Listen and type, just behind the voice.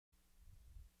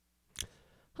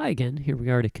Hi again, here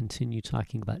we are to continue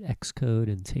talking about Xcode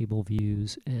and table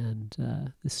views and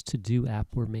this to-do app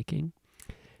we're making.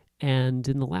 And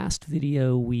in the last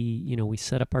video, we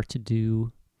set up our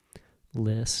to-do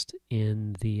list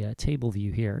in the table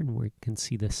view here, and we can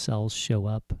see the cells show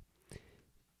up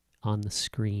on the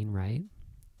screen, right?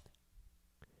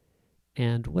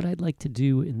 And what I'd like to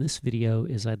do in this video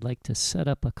is I'd like to set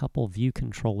up a couple view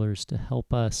controllers to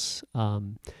help us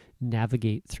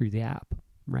navigate through the app,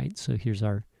 right? So here's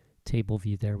our table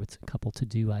view there with a couple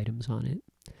to-do items on it.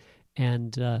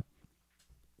 And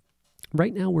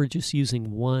right now we're just using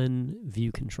one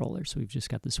view controller. So we've just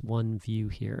got this one view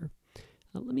here.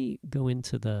 Let me go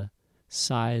into the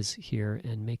size here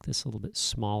and make this a little bit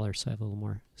smaller so I have a little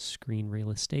more screen real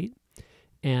estate.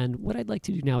 And what I'd like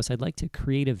to do now is I'd like to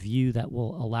create a view that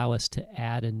will allow us to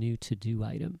add a new to-do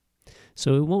item.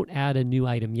 So it won't add a new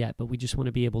item yet, but we just want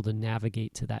to be able to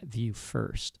navigate to that view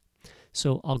first.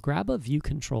 So I'll grab a view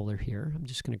controller here. I'm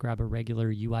just going to grab a regular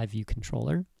UI view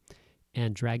controller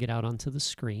and drag it out onto the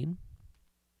screen.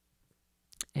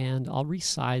 And I'll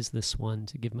resize this one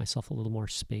to give myself a little more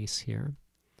space here.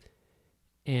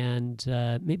 And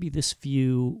maybe this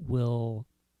view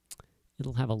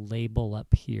it'll have a label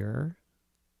up here.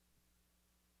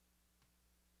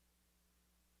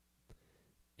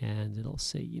 And it'll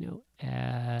say,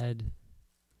 add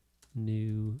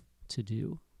new to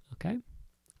do, okay?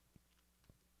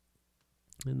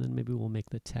 And then maybe we'll make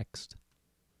the text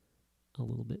a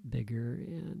little bit bigger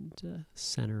and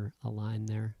center a line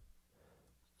there.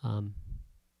 I'm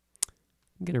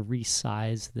going to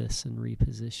resize this and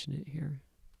reposition it here.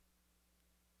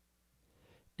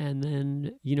 And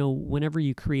then, whenever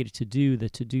you create a to-do, the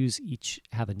to-dos each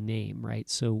have a name, right?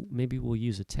 So maybe we'll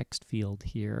use a text field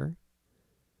here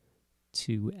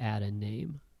to add a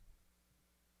name.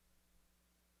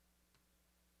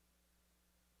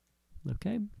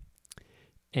 Okay.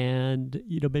 And,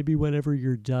 maybe whenever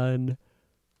you're done,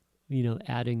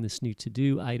 adding this new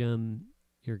to-do item,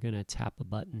 you're going to tap a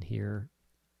button here,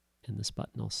 and this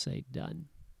button will say done.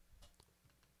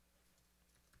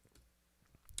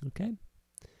 Okay.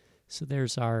 So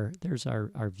there's our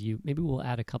view. Maybe we'll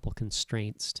add a couple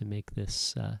constraints to make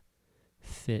this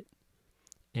fit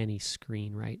any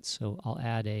screen, right? So I'll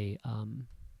add a a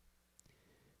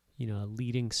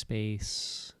leading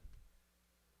space,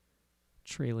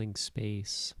 trailing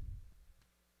space,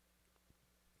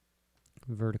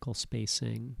 vertical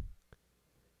spacing,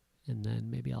 and then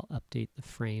maybe I'll update the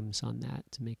frames on that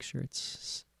to make sure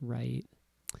it's right.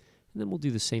 And then we'll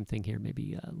do the same thing here,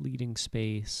 maybe leading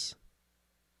space,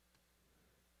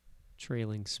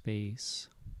 trailing space,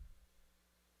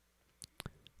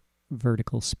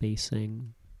 vertical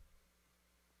spacing.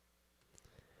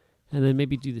 And then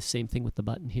maybe do the same thing with the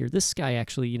button here. This guy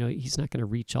actually, he's not going to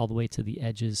reach all the way to the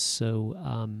edges,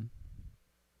 so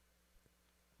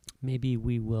maybe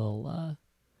we will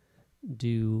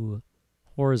do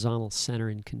horizontal center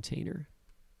and container,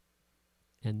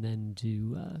 and then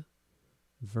do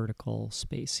vertical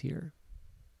space here.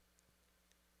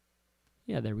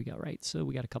 Yeah, there we go, right? So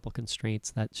we got a couple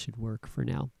constraints. That should work for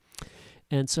now.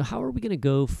 And so how are we going to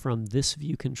go from this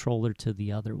view controller to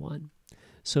the other one?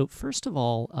 So first of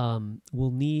all,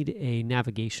 we'll need a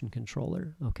navigation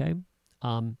controller, okay?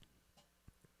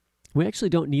 We actually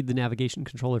don't need the navigation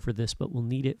controller for this, but we'll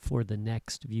need it for the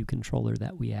next view controller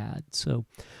that we add. So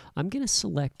I'm going to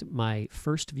select my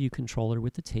first view controller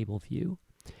with the table view,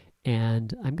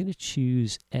 and I'm going to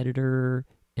choose Editor,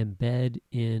 Embed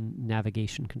in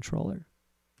Navigation Controller.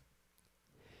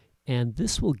 And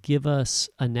this will give us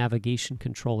a navigation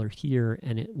controller here,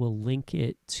 and it will link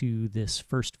it to this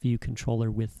first view controller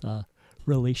with a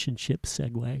relationship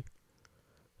segue.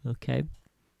 Okay,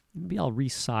 maybe I'll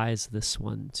resize this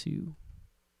one to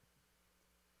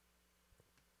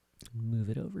move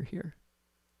it over here.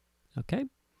 Okay,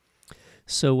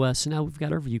 so now we've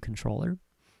got our view controller,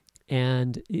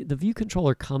 and the view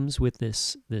controller comes with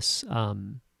this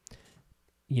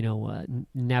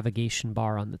navigation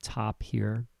bar on the top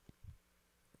here.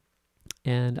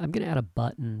 And I'm going to add a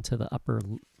button to the upper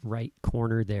right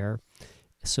corner there.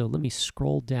 So let me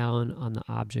scroll down on the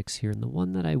objects here. And the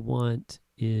one that I want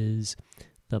is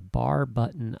the bar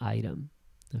button item.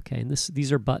 Okay, and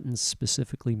these are buttons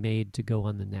specifically made to go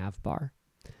on the nav bar.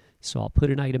 So I'll put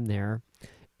an item there,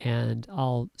 and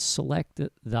I'll select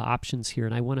the options here,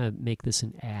 and I want to make this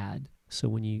an add. So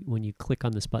when you click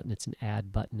on this button, it's an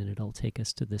add button, and it'll take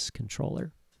us to this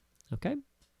controller. Okay?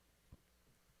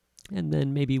 And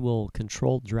then maybe we'll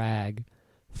control drag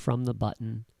from the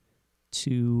button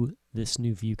to this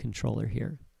new view controller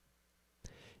here.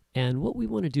 And what we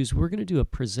want to do is we're going to do a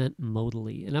present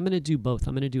modally. And I'm going to do both.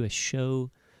 I'm going to do a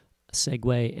show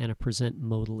segue and a present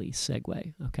modally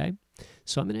segue. Okay,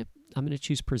 so I'm gonna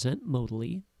choose present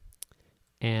modally,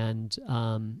 and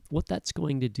what that's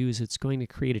going to do is it's going to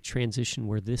create a transition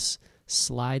where this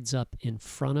slides up in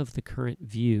front of the current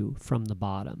view from the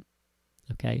bottom.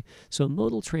 Okay, so a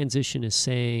modal transition is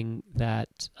saying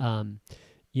that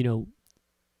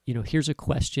here's a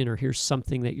question or here's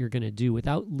something that you're going to do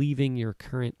without leaving your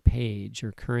current page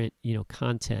or current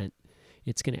content.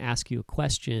 It's going to ask you a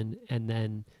question, and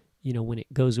then when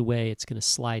it goes away, it's going to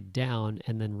slide down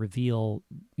and then reveal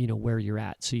where you're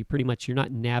at. So you're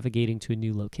not navigating to a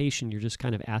new location, you're just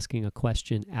kind of asking a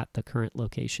question at the current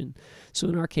location. So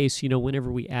in our case,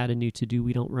 whenever we add a new to-do,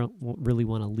 we don't really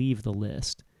want to leave the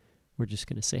list. We're just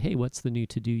going to say, hey, what's the new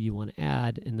to-do you want to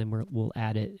add? And then we'll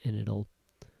add it, and it'll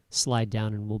slide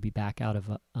down, and we'll be back out of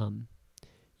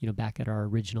back at our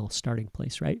original starting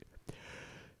place, right?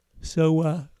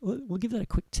 So we'll give that a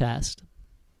quick test.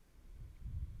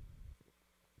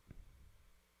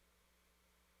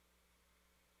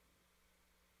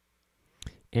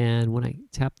 And when I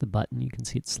tap the button, you can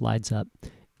see it slides up.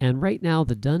 And right now,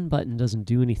 the done button doesn't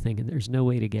do anything, and there's no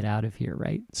way to get out of here,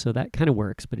 right? So that kind of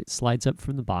works, but it slides up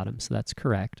from the bottom, so that's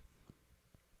correct.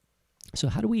 So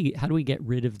how do we get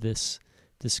rid of this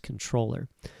controller?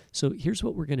 So here's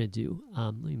what we're going to do.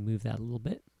 Let me move that a little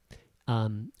bit.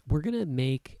 We're going to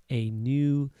make a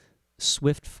new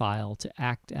Swift file to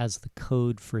act as the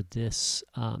code for this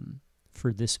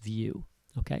view.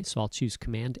 Okay, so I'll choose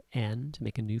Command N to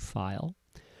make a new file.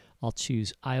 I'll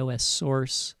choose iOS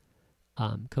source,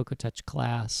 Cocoa Touch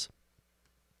class,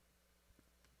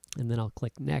 and then I'll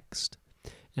click Next.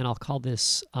 And I'll call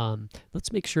this,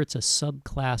 let's make sure it's a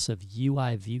subclass of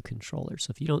UI View Controller. So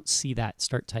if you don't see that,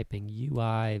 start typing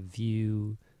UI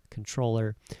View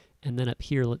Controller. And then up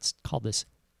here, let's call this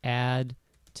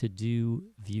AddTodo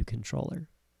View Controller.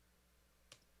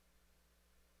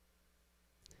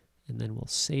 And then we'll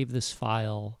save this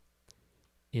file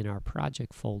in our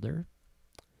project folder.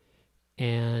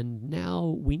 And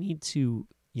now we need to,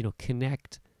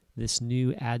 connect this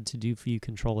new AddTodo View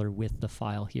Controller with the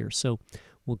file here. So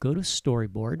we'll go to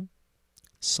Storyboard,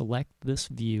 select this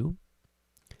view,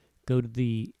 go to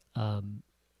the,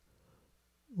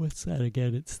 what's that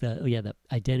again? It's the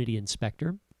Identity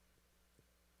Inspector.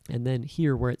 And then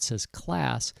here where it says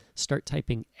class, start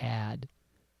typing add,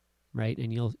 right?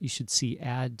 And you should see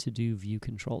AddTodo View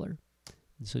Controller.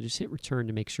 And so just hit return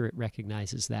to make sure it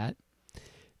recognizes that.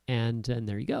 And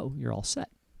there you go, you're all set.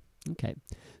 Okay,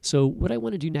 so what I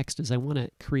want to do next is I want to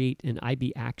create an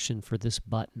IB action for this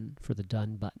button, for the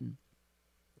done button,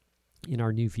 in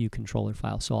our new view controller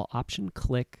file. So I'll option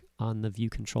click on the view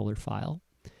controller file,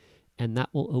 and that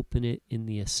will open it in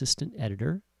the assistant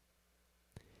editor.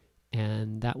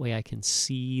 And that way I can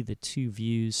see the two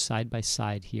views side by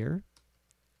side here.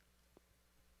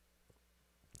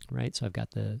 Right, so I've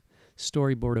got the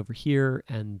storyboard over here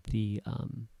and the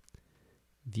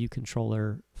view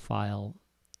controller file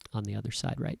on the other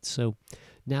side, right? So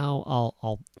now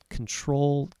I'll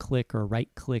control click or right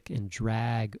click and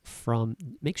drag from,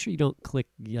 make sure you don't click,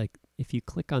 like if you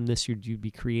click on this, you'd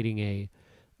be creating a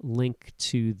link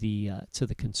to the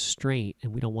constraint,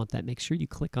 and we don't want that. Make sure you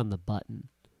click on the button.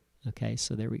 Okay,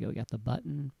 so there we go, we got the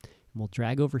button, and we'll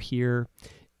drag over here,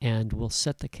 and we'll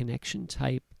set the connection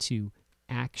type to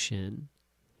action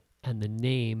and the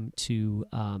name to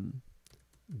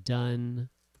done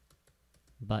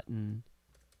button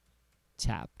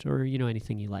tapped, or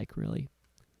anything you like really.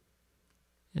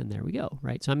 And there we go,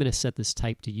 right? So I'm going to set this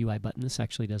type to UI button. This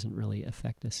actually doesn't really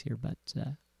affect us here, but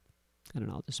I don't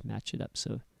know, I'll just match it up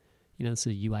so this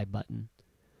is a UI button,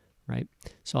 right?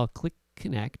 So I'll click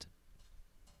connect,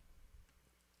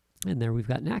 and there we've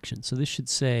got an action. So this should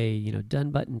say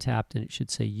done button tapped, and it should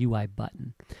say UI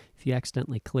button. If you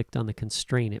accidentally clicked on the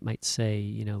constraint, it might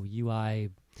say UI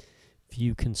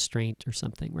view constraint or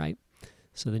something, right?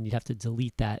 So then you'd have to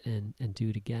delete that and do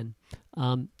it again.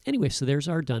 Anyway, so there's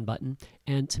our done button.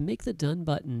 And to make the done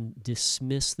button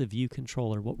dismiss the view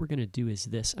controller, what we're going to do is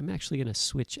this. I'm actually going to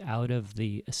switch out of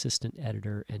the assistant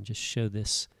editor and just show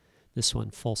this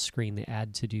one full screen, the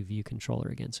AddTodo View Controller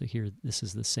again. So here, this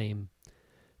is the same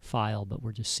file, but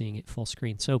we're just seeing it full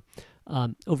screen. So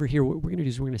over here, what we're going to do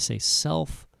is we're going to say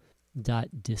self.dismiss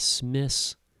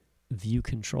view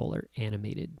controller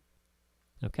animated.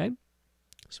 Okay?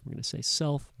 So we're going to say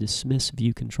self-dismiss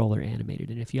view controller animated.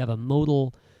 And if you have a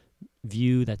modal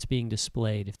view that's being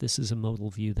displayed, if this is a modal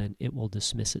view, then it will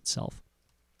dismiss itself.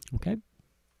 Okay?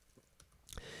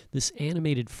 This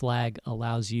animated flag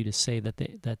allows you to say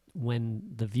that when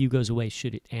the view goes away,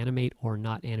 should it animate or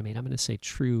not animate. I'm going to say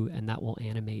true, and that will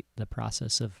animate the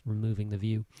process of removing the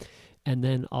view. And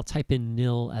then I'll type in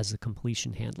nil as the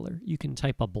completion handler. You can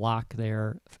type a block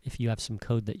there if you have some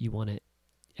code that you want to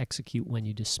execute when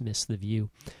you dismiss the view.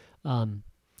 I'm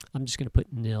just going to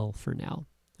put nil for now.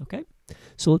 Okay,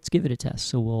 so let's give it a test.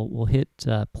 So we'll hit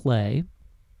play.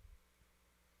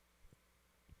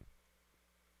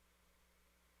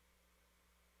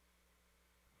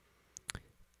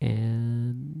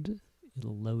 And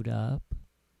it'll load up.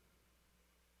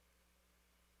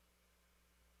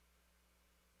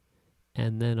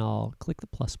 And then I'll click the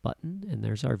plus button, and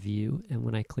there's our view. And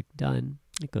when I click done,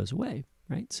 it goes away,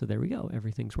 right? So there we go.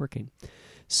 Everything's working.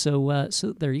 So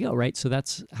so there you go, right? So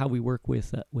that's how we work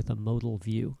with a modal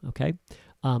view, okay?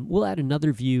 We'll add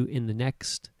another view in the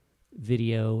next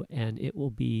video, and it will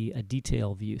be a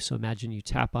detail view. So imagine you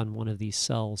tap on one of these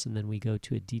cells, and then we go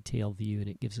to a detail view, and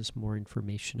it gives us more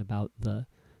information about the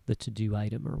to-do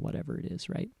item or whatever it is,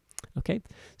 right? Okay,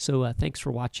 so thanks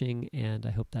for watching, and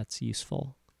I hope that's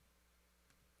useful.